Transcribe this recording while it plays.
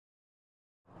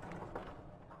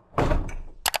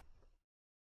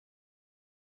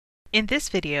In this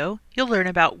video, you'll learn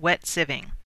about wet sieving.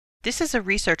 This is a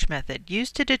research method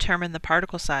used to determine the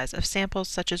particle size of samples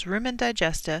such as rumen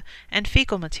digesta and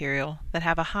fecal material that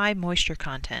have a high moisture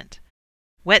content.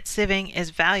 Wet sieving is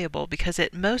valuable because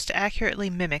it most accurately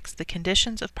mimics the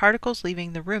conditions of particles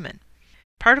leaving the rumen.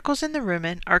 Particles in the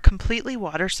rumen are completely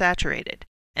water saturated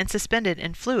and suspended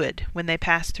in fluid when they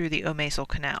pass through the omasal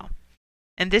canal.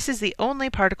 And this is the only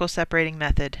particle separating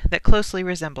method that closely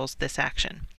resembles this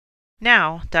action.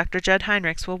 Now, Dr. Jud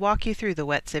Heinrichs will walk you through the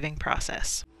wet sieving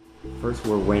process. First,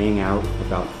 we're weighing out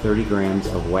about 30 grams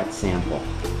of wet sample.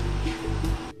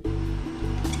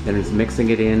 Then it's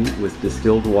mixing it in with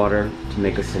distilled water to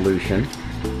make a solution.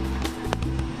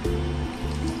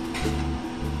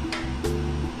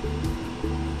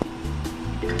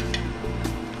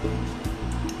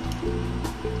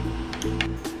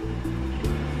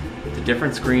 The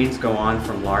different screens go on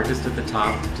from largest at the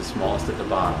top to smallest at the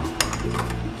bottom.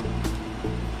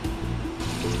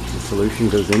 The solution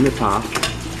goes in the top.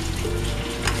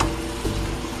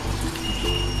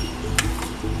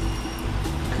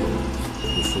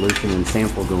 The solution and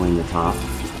sample go in the top.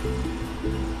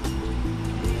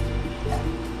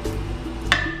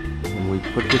 And we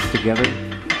put this together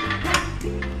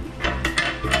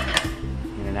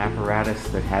in an apparatus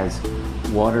that has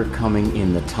water coming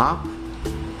in the top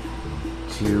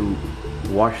to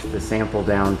wash the sample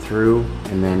down through,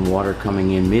 and then water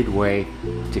coming in midway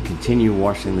to continue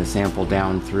washing the sample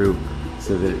down through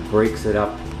so that it breaks it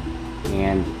up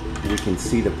and we can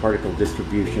see the particle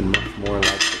distribution much more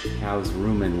like the cow's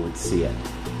rumen would see it.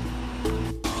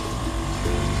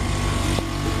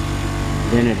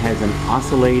 Then it has an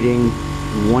oscillating,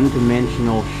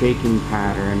 one-dimensional shaking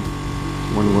pattern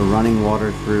when we're running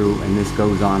water through, and this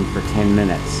goes on for 10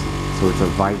 minutes. So it's a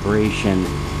vibration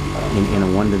in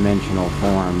a one-dimensional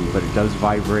form, but it does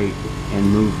vibrate and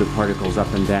move the particles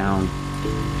up and down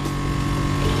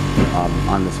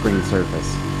on the screen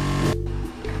surface.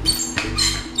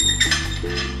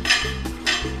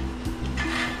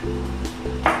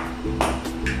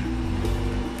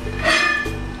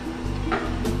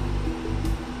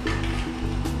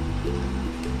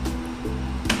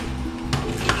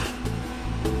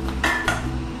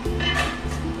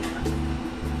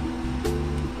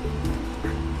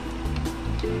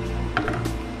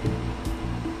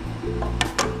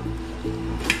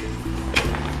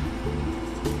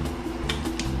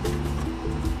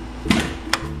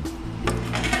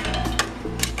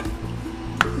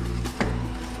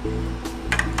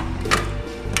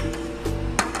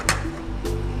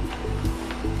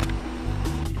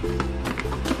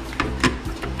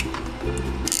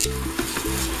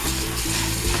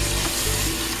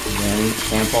 Then each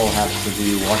sample has to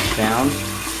be washed down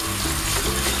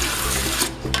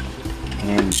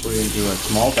and put into a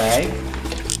small bag.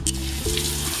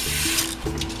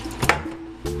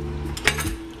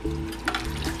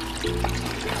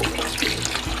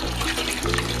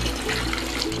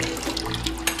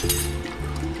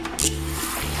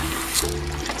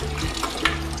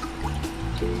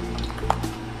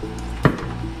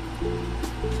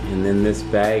 And then this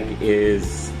bag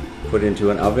is put into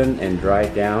an oven and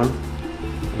dried down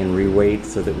and reweighed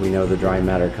so that we know the dry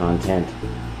matter content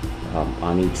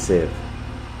on each sieve.